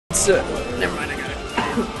So, never mind, I got it.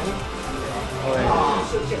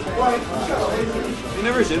 You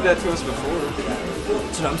never did that to us before.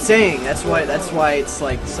 That's what I'm saying. That's why it's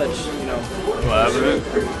like such, you know. What happened?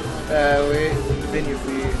 Wait, venue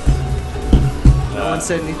fees. No one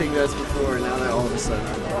said anything to us before, and now they're all of a sudden.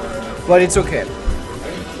 But it's okay.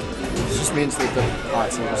 It just means that the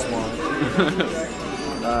pot's a little small.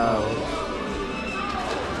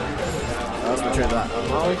 That was my turn to that.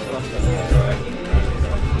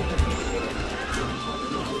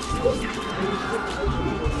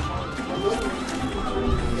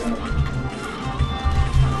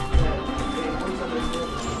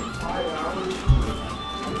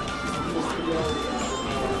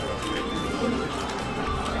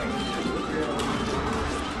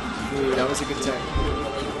 Ooh, that was a good turn.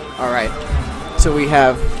 Alright, so we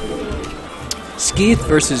have Skeith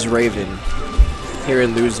versus Raven here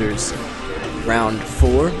in Losers, round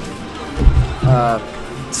 4.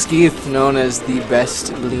 Skeith, known as the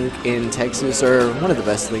best link in Texas, or one of the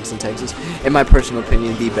best links in Texas, in my personal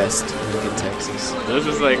opinion, the best link in Texas. This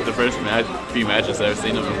is like the first few matches I've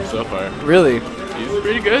seen of him so far. Really? He's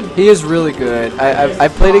pretty good. He is really good. I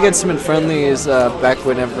played against him in friendlies back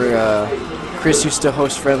whenever Chris used to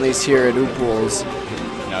host friendlies here at Ooples.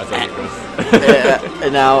 Now it's over Chris.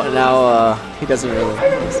 And now he doesn't really.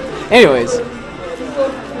 Anyways,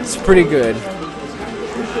 it's pretty good.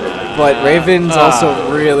 But Raven's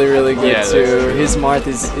also really, really good too. His Marth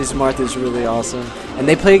is really awesome, and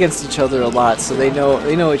they play against each other a lot, so they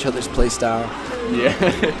know each other's play style. Yeah.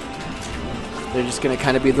 They're just gonna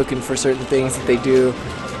kind of be looking for certain things that they do.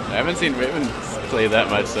 I haven't seen Raven play that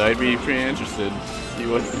much, so I'd be pretty interested to see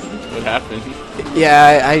what happened.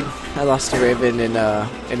 Yeah, I lost to Raven in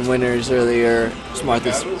winners earlier. Marth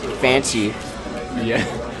is fancy. Yeah.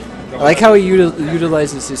 I like how he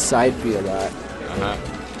utilizes his side B a lot.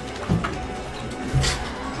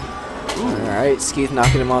 Alright, Skeith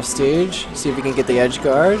knocking him off stage. See if he can get the edge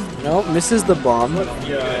guard. Nope, misses the bomb.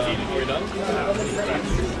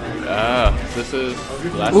 This is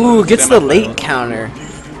last ooh, gets the late counter.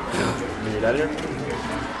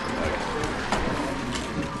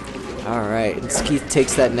 Alright, and Skeith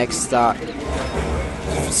takes that next stock.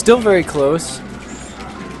 Still very close.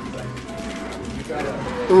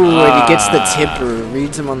 Ooh, and he gets the tipper.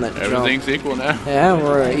 Reads him on that jump. Everything's equal now. Yeah,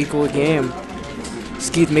 we're an equal game.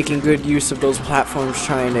 Skeith making good use of those platforms,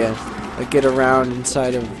 trying to get around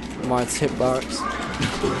inside of Marth's hitbox.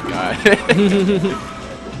 God.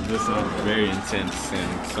 This is very intense.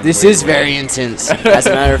 This is very intense. As a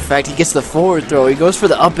matter of fact, he gets the forward throw. He goes for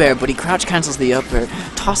the up air, but he crouch cancels the up air.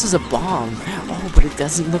 Tosses a bomb. Oh, but it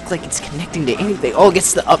doesn't look like it's connecting to anything. Oh,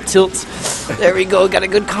 gets the up tilt. There we go. Got a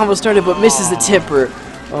good combo started, but misses the tipper.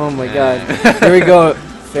 Oh my god. There we go.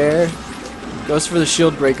 Fair. Goes for the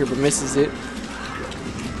shield breaker, but misses it.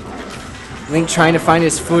 Link trying to find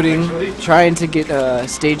his footing, trying to get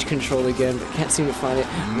stage control again, but can't seem to find it.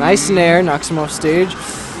 Nice nair, knocks him off stage.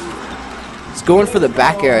 He's going for the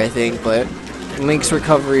back air, I think, but Link's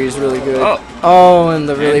recovery is really good. Oh, and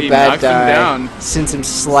the really bad dive sends him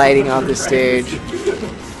sliding off the stage.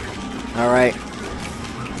 Alright.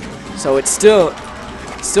 So it's still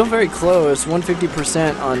very close,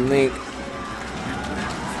 150% on Link.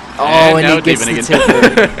 Oh, and he gets the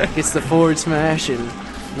tipper. Gets the forward smash, and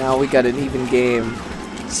now we got an even game.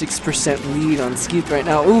 6% lead on Skeith right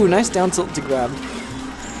now. Ooh, nice down tilt to grab.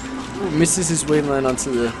 Ooh, misses his wave line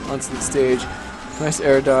onto the stage. Nice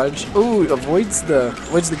air dodge. Ooh, avoids the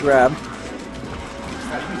grab.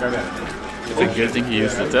 It's a good thing he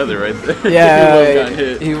used the tether right there. Yeah,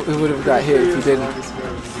 he would have got hit if he didn't.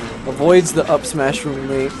 Avoids the up smash from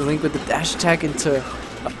Link with the dash attack into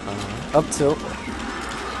up tilt.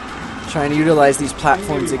 Trying to utilize these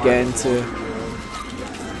platforms again to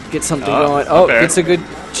get something going. Oh, gets a good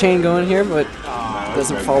chain going here, but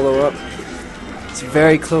doesn't follow up. It's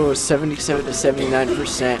very close, 77 to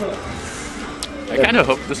 79%. I kind of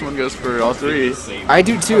hope this one goes for all three. I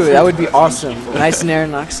do too. That would be awesome. Nice nair,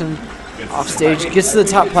 knocks him off stage. Gets to the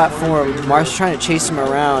top platform. Marth's trying to chase him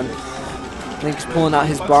around. Link's pulling out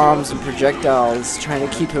his bombs and projectiles, trying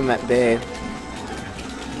to keep him at bay.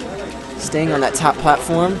 Staying on that top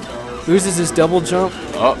platform. Loses his double jump.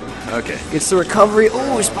 Oh, okay. Gets the recovery.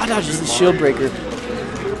 Oh, spot dodges the shield breaker.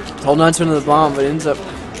 Holding on to another bomb, but ends up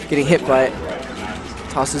getting hit by it.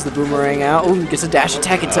 Tosses the boomerang out. Oh, gets a dash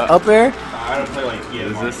attack into up air.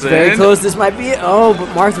 Is this Very close. This might be it. Oh, but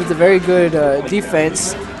Marth with a very good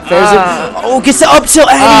defense. Oh, gets the up tilt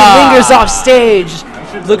and he lingers off stage.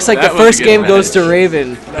 Looks like the first game goes to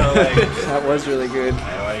Raven. That was really good.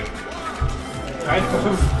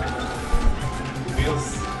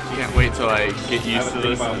 Can't wait till I get used to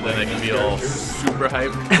this, and then I can be all super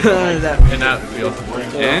hyped. and not feel.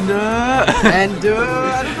 And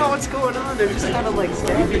I don't know what's going on. They're just kind of like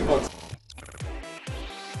staring people.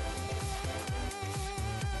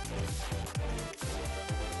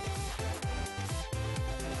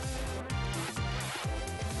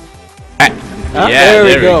 Yeah, there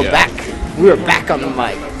we go. Back. We are back on the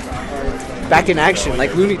mic. Back in action,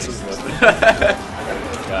 like Looney Tunes.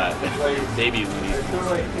 God, baby Looney Tunes.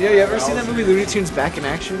 Yeah, you ever seen that movie Looney Tunes Back in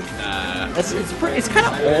Action? Nah. It's kind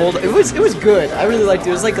of old. It was good. I really liked it.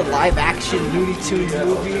 It was like a live action Looney Tunes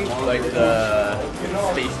movie. Like the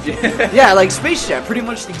Space Jam. Yeah, like Space Jam. Pretty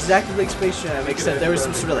much exactly like Space Jam, except there was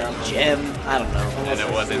some sort of like gem. I don't know. And it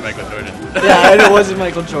wasn't Michael Jordan. Yeah, and it wasn't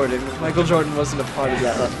Michael Jordan. Michael Jordan wasn't a part of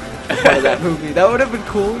that movie. That would have been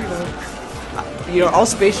cool, you know. All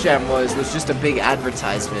Space Jam was just a big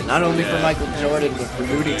advertisement, not only for Michael Jordan, but for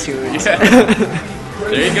Looney Tunes. Yeah.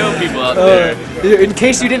 There you go, people out there. In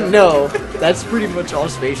case you didn't know, that's pretty much all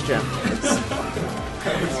Space Jam.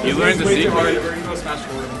 You learned the secret.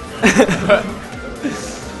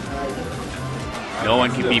 No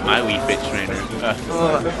one can beat my Wii Fit trainer.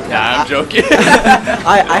 Nah, I'm joking.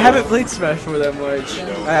 I haven't played Smash for that much.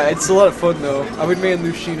 It's a lot of fun though. I would main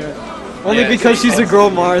Lucina. Only because she's a girl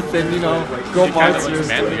Marth, and girl Marth's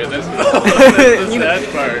manlier. That's the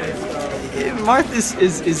sad part. Marth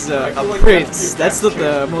is a prince. That's what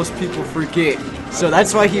the most people forget. So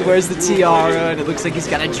that's why he wears the tiara, and it looks like he's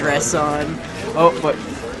got a dress on. Oh, but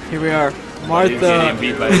here we are. Marth,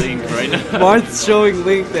 beat by Link right now. Marth's showing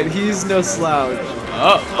Link that he's no slouch.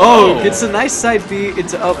 Oh, gets a nice side B.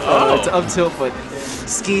 It's up tilt, but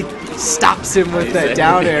Skeith stops him with that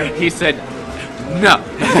down air. He said, no.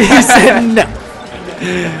 He said no.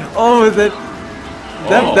 Oh, that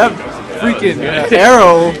freaking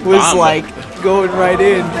arrow was like going right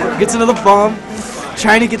in. Gets another bomb,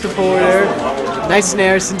 trying to get the forward air. Nice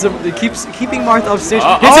snare, since it keeps keeping Marth off stage.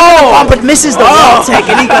 Hits another bomb, but misses the wall tech,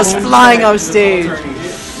 and he goes flying off stage.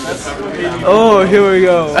 Oh, here we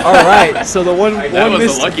go. All right, so the one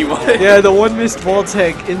missed, a lucky one. Yeah, the one missed wall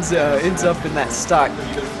tech ends up in that stock.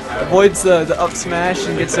 Avoids the up smash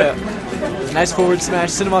and gets a nice forward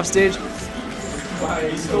smash. Send him off stage.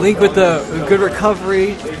 Link with the good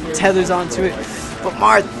recovery, tethers onto it, but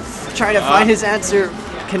Marth trying to find his answer,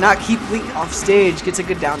 cannot keep Link off stage. Gets a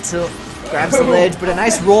good down tilt, grabs the ledge, but a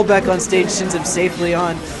nice rollback on stage sends him safely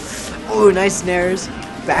on. Oh, nice snares,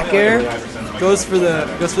 back air, goes for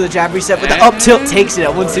the jab reset, but the up tilt takes it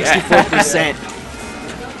at 164%.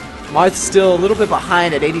 Marth's still a little bit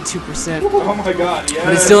behind at 82%. Oh my god, yeah.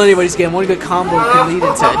 But it's still anybody's game. One good combo can lead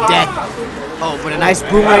into a death. Oh, but a nice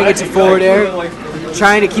boomerang gets a forward air.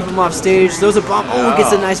 Trying to keep him off stage. Throws a bomb. Oh,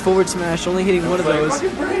 gets a nice forward smash. Only hitting one of those.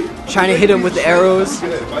 Trying to hit him with the arrows.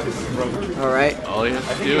 Alright. All you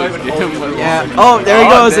have to do is get him with Oh, there he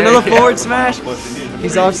goes. Another forward smash.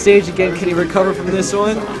 He's off stage again. Can he recover from this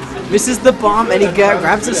one? Misses the bomb, and he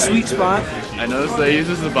grabs a sweet spot. I noticed that he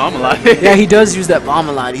uses the bomb a lot. Yeah, he does use that bomb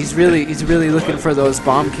a lot. He's really looking for those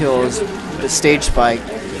bomb kills, the stage spike.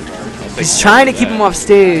 He's trying to keep him off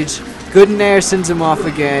stage. Good in air sends him off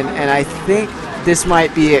again, and I think this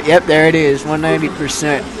might be it. Yep, there it is,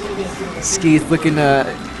 190%. Skeith looking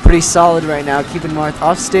pretty solid right now, keeping Marth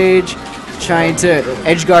off stage, trying to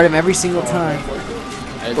edge guard him every single time.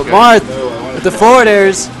 But Marth with the forward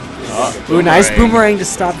airs. Ooh, nice boomerang to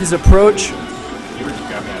stop his approach.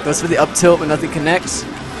 Goes for the up tilt, but nothing connects.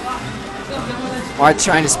 Marth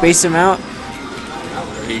trying to space him out.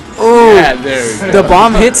 Oh, the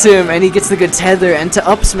bomb hits him, and he gets the good tether and to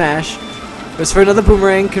up smash. Goes for another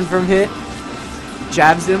boomerang, confirm hit.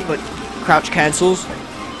 Jabs him, but crouch cancels.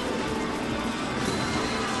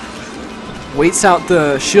 Waits out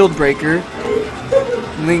the shield breaker.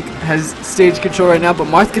 Link has stage control right now, but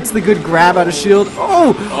Marth gets the good grab out of shield.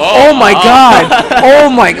 Oh my god! Oh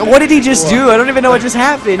my god! What did he just do? I don't even know what just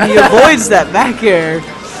happened. He avoids that back air.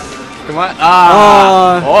 Come on.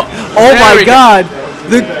 Oh my god!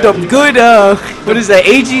 The good, what is that,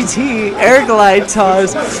 AGT, air glide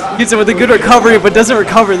toss, gets him with a good recovery, but doesn't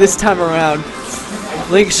recover this time around.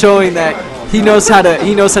 Link showing that he knows how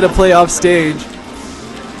to play off stage.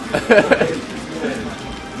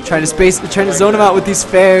 trying to zone him out with these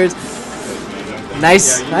fares.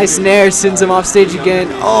 Nice nair, sends him off stage again.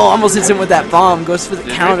 Oh, almost hits him with that bomb, goes for the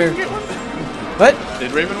counter. What?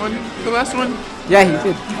 Did Raven win the last one? Yeah, he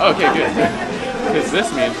did. Okay, good. Because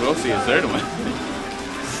this means we'll see a third one.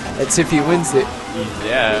 That's if he wins it.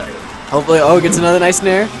 Yeah. Hopefully, gets another nice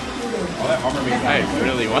nair. I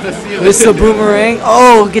really want to see this. This the boomerang.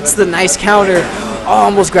 Oh, gets the nice counter. Oh,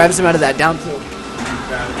 almost grabs him out of that down tilt.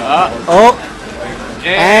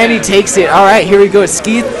 And he takes it. All right, here we go.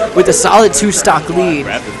 Skeith with a solid 2-stock lead.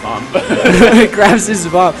 Grab his bomb. Grabs his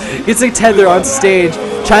bomb. Gets a tether on stage.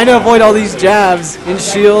 Trying to avoid all these jabs in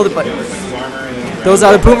shield, but throws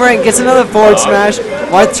out a boomerang. Gets another forward smash.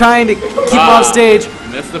 Marth trying to keep him off stage.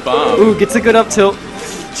 Missed the bomb. Ooh, gets a good up tilt.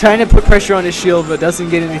 Trying to put pressure on his shield, but doesn't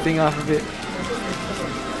get anything off of it.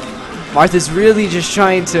 Marth is really just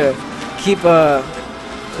trying to keep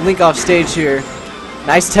Link off stage here.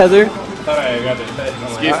 Nice tether. Skeith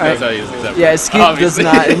knows how to use the tether. Yeah, Skeith does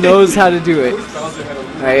not. Knows how to do it.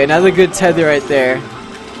 All right, another good tether right there.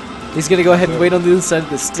 He's going to go ahead and wait on the other side of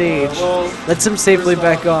the stage. Lets him safely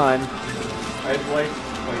back on.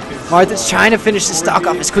 Marth is trying to finish the stock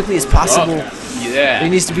off as quickly as possible. Yeah. He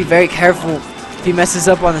needs to be very careful. If he messes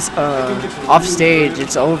up on this off stage,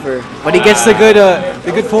 it's over. But he gets the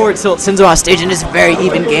good forward tilt, sends him off stage, and it's a very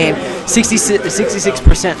even game.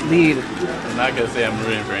 66% lead. I'm not gonna say I'm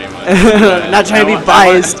rooting for anyone. Not trying to be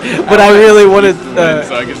biased, but I really wanted.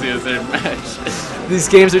 So I can see a third match. These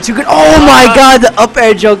games are too good. Oh my God! The up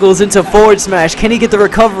air juggles into forward smash. Can he get the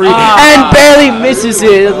recovery? And barely misses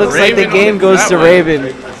it. It looks like the game goes to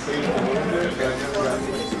Raven.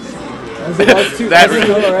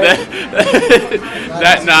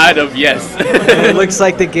 That nod of yes. It looks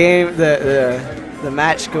like the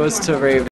match goes to Raven.